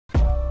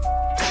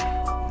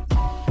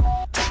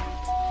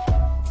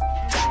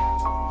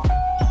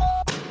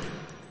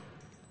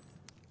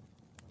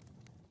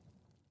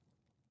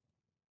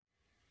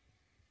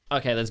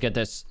Okay, let's get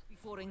this.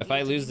 If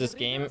I lose this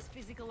game,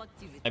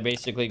 I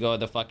basically go to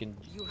the fucking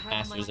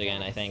Masters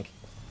again, I think.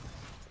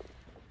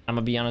 I'm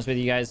gonna be honest with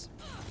you guys.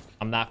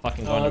 I'm not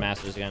fucking going to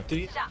Masters again.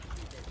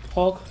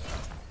 Hog.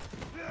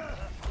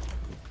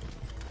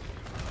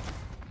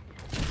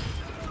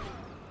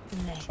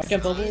 I can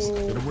bubble.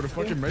 With a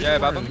fucking make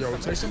yo,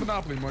 take some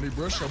Monopoly money,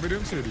 bro. Show me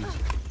them titties.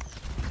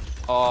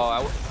 Oh,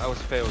 I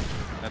was failed.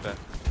 My bad.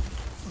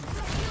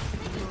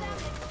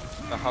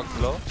 The Hog's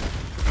low.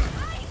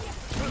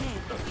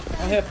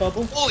 I have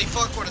bubble. Holy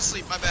fuck, we're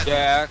asleep. My bad.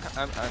 Yeah,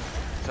 I'm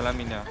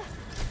salami now.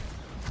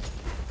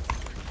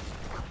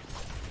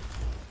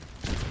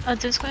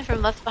 Dude's coming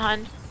from left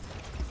behind.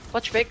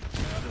 Watch big.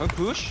 Don't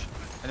push.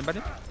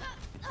 Anybody?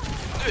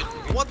 Dude,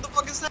 what the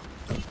fuck is that?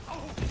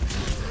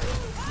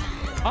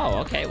 Oh,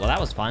 okay. Well, that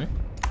was fun.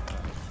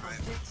 I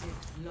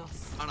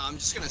don't know, I'm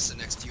just gonna sit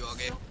next to you all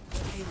game.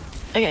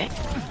 Okay.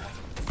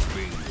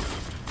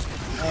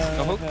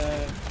 Double?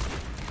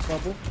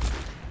 Bubble.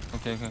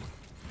 Okay.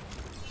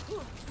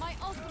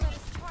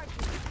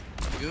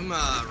 Doom,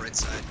 right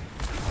side.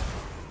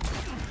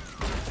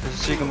 There's a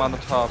Sigma on the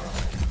top.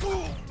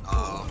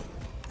 Oh.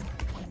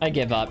 I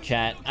give up,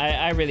 chat.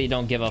 I really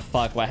don't give a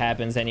fuck what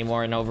happens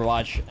anymore in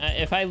Overwatch.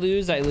 If I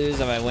lose, I lose.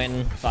 If I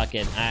win, fuck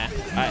it.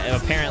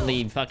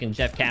 Apparently, fucking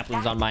Jeff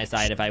Kaplan's on my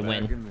side if I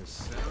win.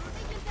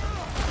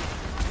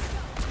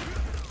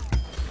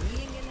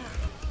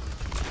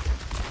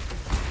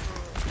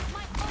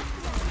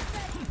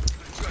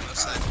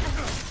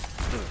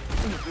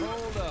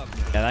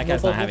 Yeah, that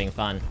guy's not having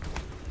fun.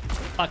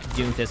 Fuck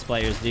Doomfist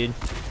players, dude.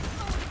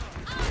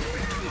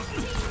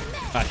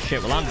 Oh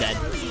shit, well I'm dead.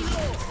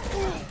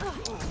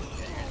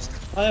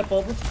 I have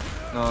bubble.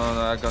 No,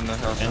 I got no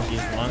health.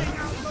 Genji's one.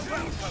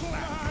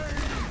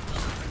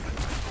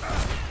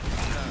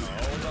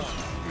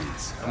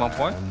 I'm on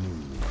point.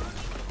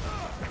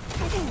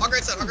 Hog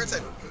right side, hog right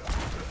side.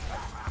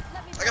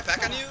 I got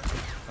back on you.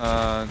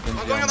 I'm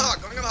Genji going on the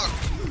hog, going on the hog.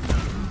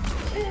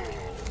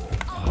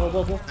 No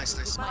bubble. Nice.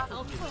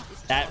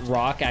 That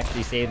rock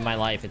actually saved my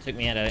life. It took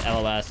me out of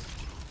LOS.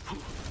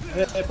 I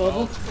have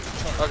bubble.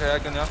 Okay, I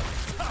can now.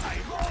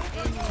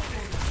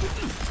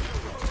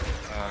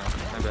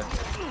 My bad.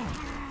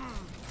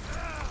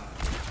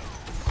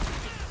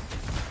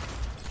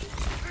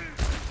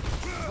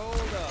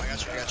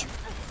 I got you.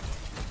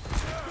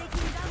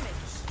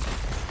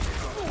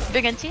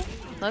 Big NT.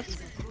 Left.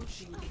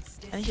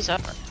 I think she's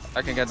up.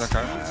 I can get the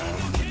car.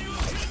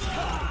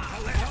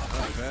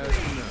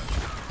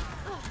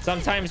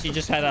 Sometimes you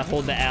just had to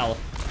hold the L.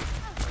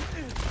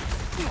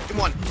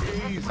 Come on.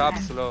 Stop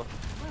slow.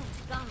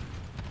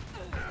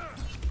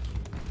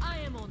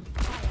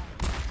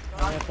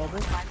 I have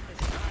bubble.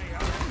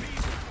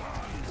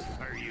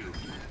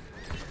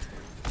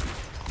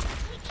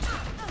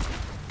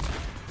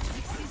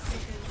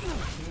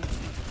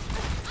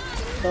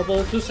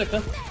 Bubble, 2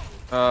 seconds.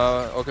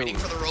 Okay. Waiting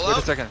for the Wait rollout.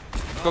 a second.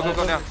 Go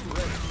now.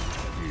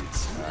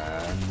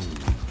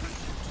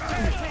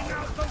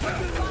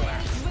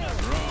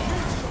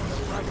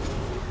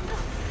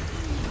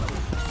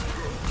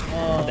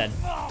 I'm dead.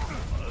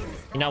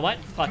 You know what?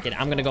 Fuck it.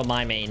 I'm gonna go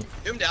my main.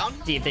 Doom down.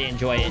 See if they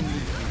enjoy it.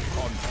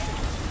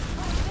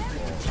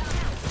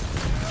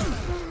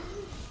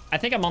 I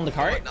think I'm on the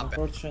cart. Not bad.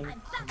 Unfortunate.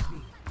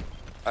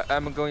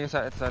 I'm going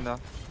inside now.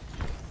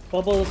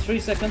 Bubble, 3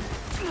 seconds.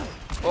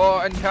 Oh,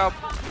 and help.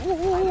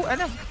 Ooh,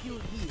 Anna.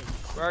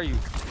 Where are you?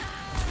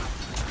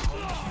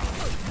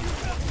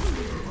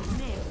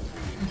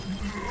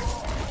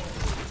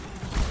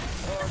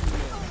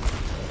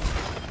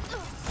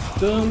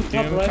 Doom, top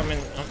Doom right. coming.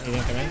 Oh, he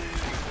didn't come in.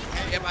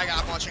 Yep,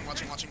 I'm watching.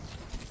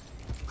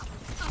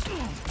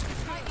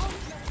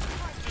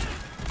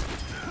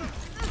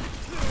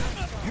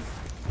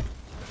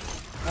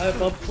 I have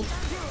bubble.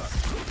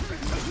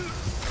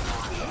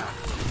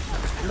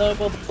 No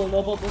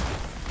bubble.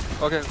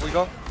 Okay, we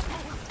go.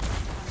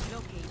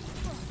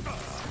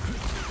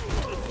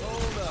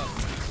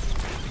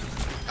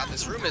 God,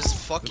 this room is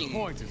fucking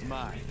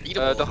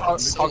beatable. The hog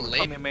so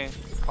late. coming main.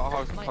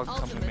 Hog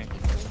coming main.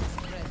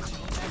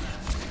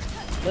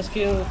 Let's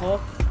kill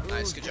Hawk.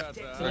 Nice, good job.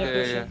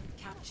 Okay, yeah.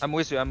 I'm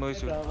with you.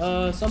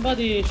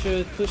 Somebody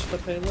should push the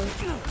payload.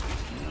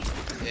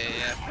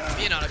 Yeah.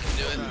 Me and Anna can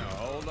do it.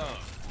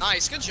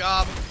 Nice, good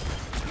job.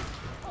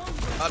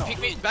 Peek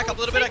me, back up a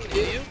little bit, I can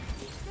hear you.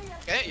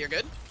 Okay, you're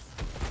good.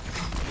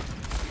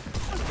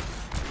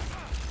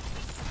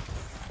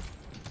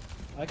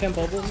 I can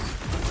bubble.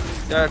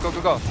 Yeah,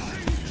 go.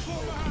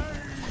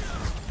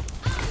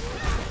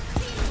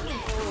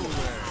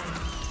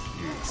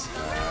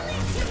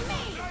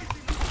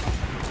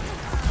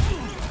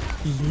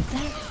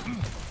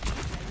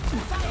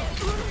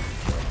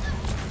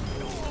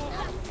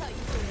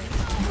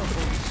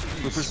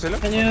 We push pillar?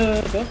 Can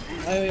you go?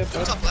 I have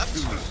Doom top left.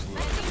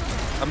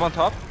 I'm on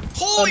top.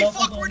 Holy no,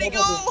 fuck, no, where'd he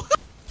no, go?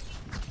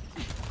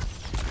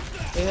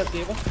 They have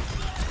Diva.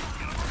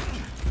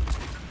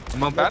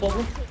 I'm on No bad.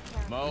 bubble.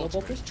 No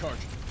bubble.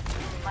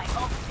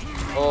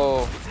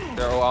 Oh,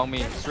 they're all on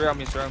me. Straight on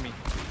me.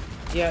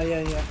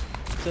 Yeah.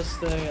 Just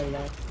stay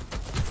alive.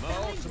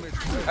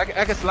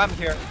 I can slam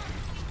here.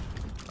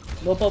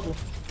 No bubble.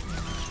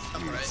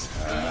 Alright.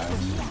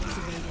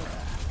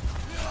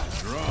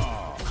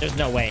 There's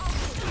no way.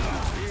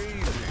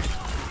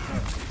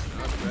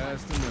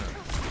 Fast enough.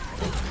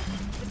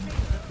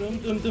 Doom.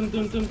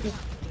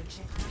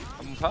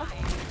 I'm top.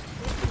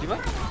 D.Va?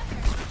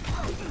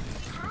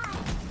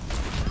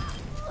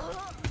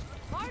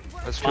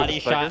 Let's shoot Body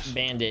shot spiders.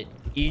 bandit.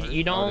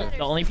 You don't. The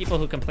only people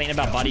who complain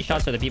about body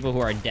shots are the people who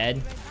are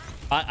dead.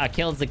 A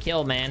kill's a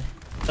kill, man.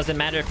 Doesn't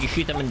matter if you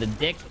shoot them in the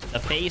dick, the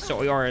face,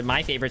 or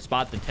my favorite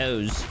spot, the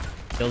toes.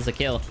 Kill's a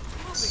kill.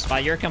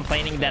 While you're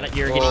complaining that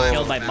you're getting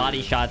killed by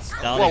body shots,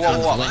 the other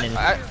team's winning.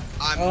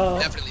 I'm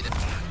definitely dead.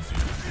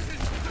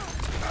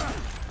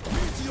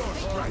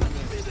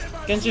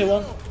 Genji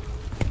one.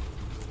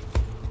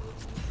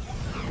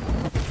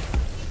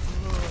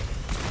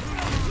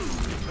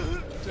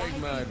 Take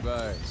my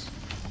advice.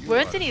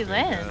 Where did he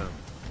land?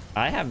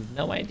 I have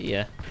no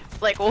idea.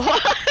 Like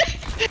what?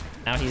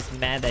 Now he's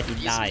mad that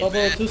he died.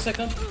 Bubble 2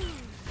 seconds.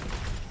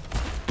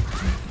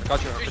 I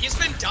got you. Dude, he's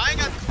been dying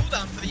on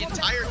cooldown for the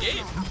entire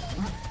game.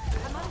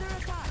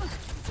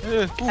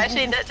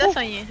 Actually, that's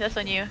on you. That's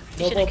on you. You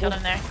No should have killed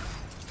bubble. him there.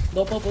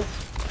 No bubble.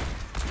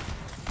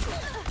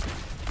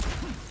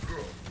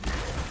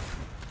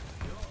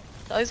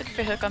 Always looking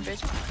for hook on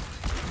bridge.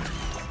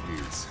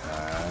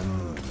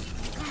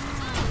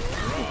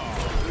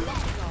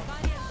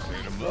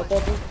 No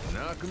bubble.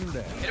 Knock him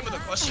down. Hit him with a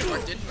question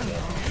mark, didn't you?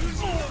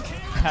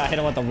 I hit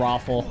him with the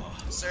raffle.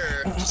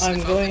 Sir, just I'm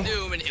invoke going. the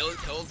Doom and he'll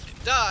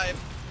dive.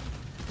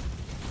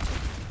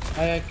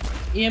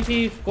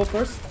 EMP, go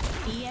first.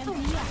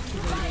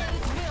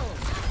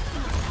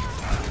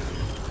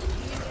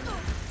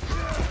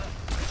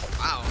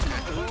 Wow.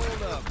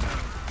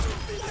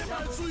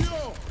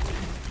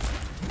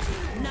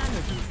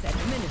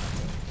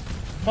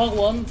 Hog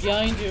one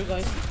behind you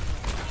guys.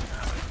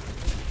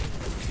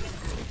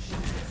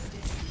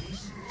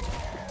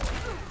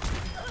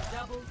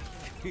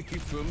 Keep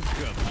him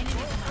coming.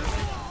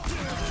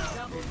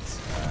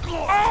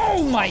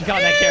 Oh my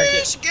god, that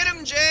character. Get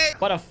him, Jay!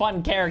 What a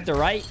fun character,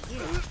 right?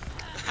 Funny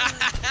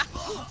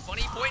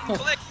point and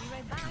click.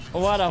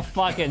 What a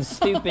fucking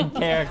stupid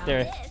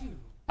character.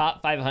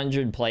 Top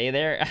 500 play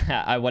there.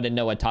 I wouldn't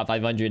know what top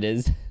 500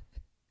 is.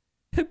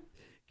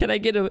 Can I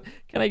get a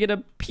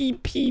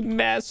PP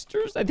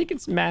Masters? I think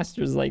it's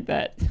Masters like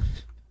that.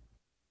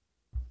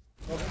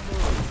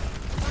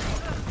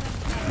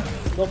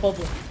 No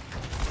bubble.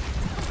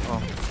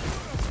 Oh.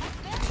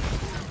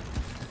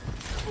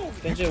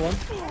 Genji one.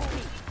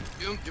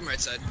 Doom right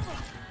side.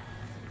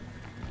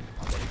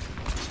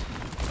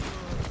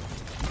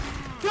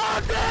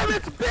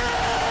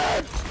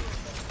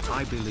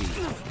 I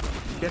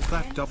believe. Get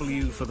that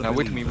W for the Now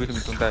with me,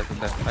 believers. don't die.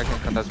 I can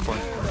contest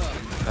point.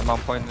 I'm on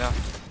point now.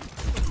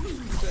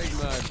 Take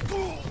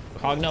my.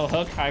 Hog no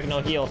hook, hog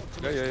no heal.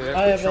 Yeah.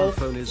 I have Your ult.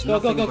 phone is Go,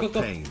 go, nothing go, but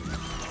go. pain.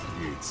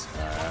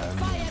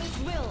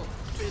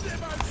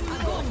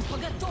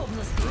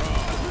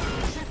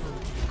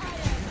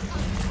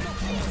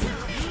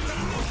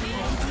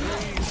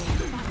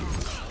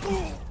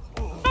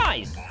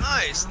 Nice.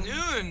 Nice,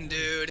 Noon,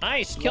 dude.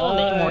 Nice kill on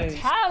the Nice.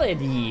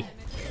 immortality.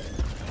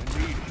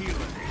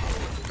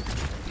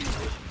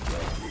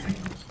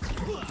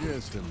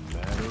 Just a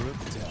matter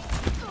of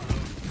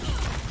time.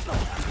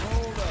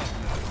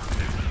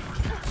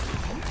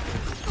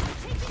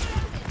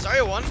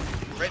 Zarya one.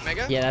 Right,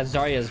 Mega. Yeah, that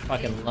Zarya's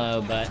fucking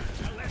low, but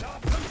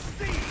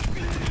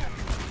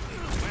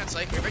Why not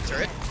Psych? Your big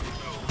turret.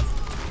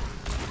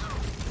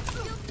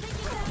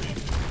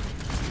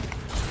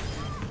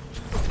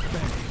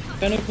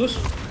 Can you push?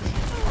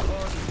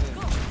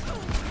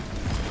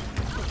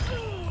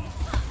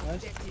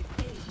 Nice.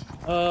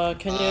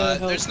 Can you help?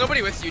 There's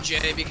nobody with you,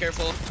 Jay. Be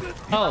careful.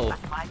 oh,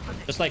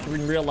 just like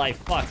in real life.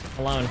 Fuck,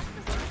 alone.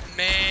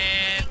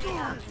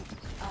 Man.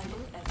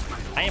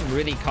 I am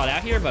really caught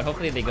out here, but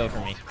hopefully they go for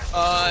me.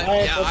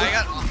 Yeah, I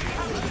got.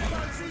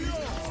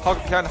 Hog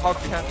can.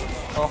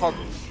 Oh, hog.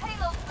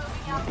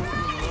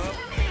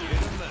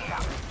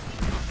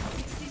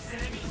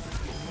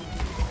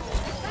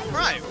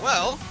 Right,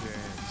 well.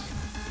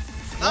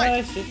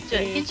 Nice.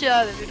 Good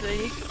job,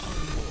 everybody.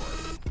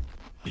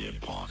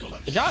 Good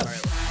job.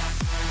 Alright.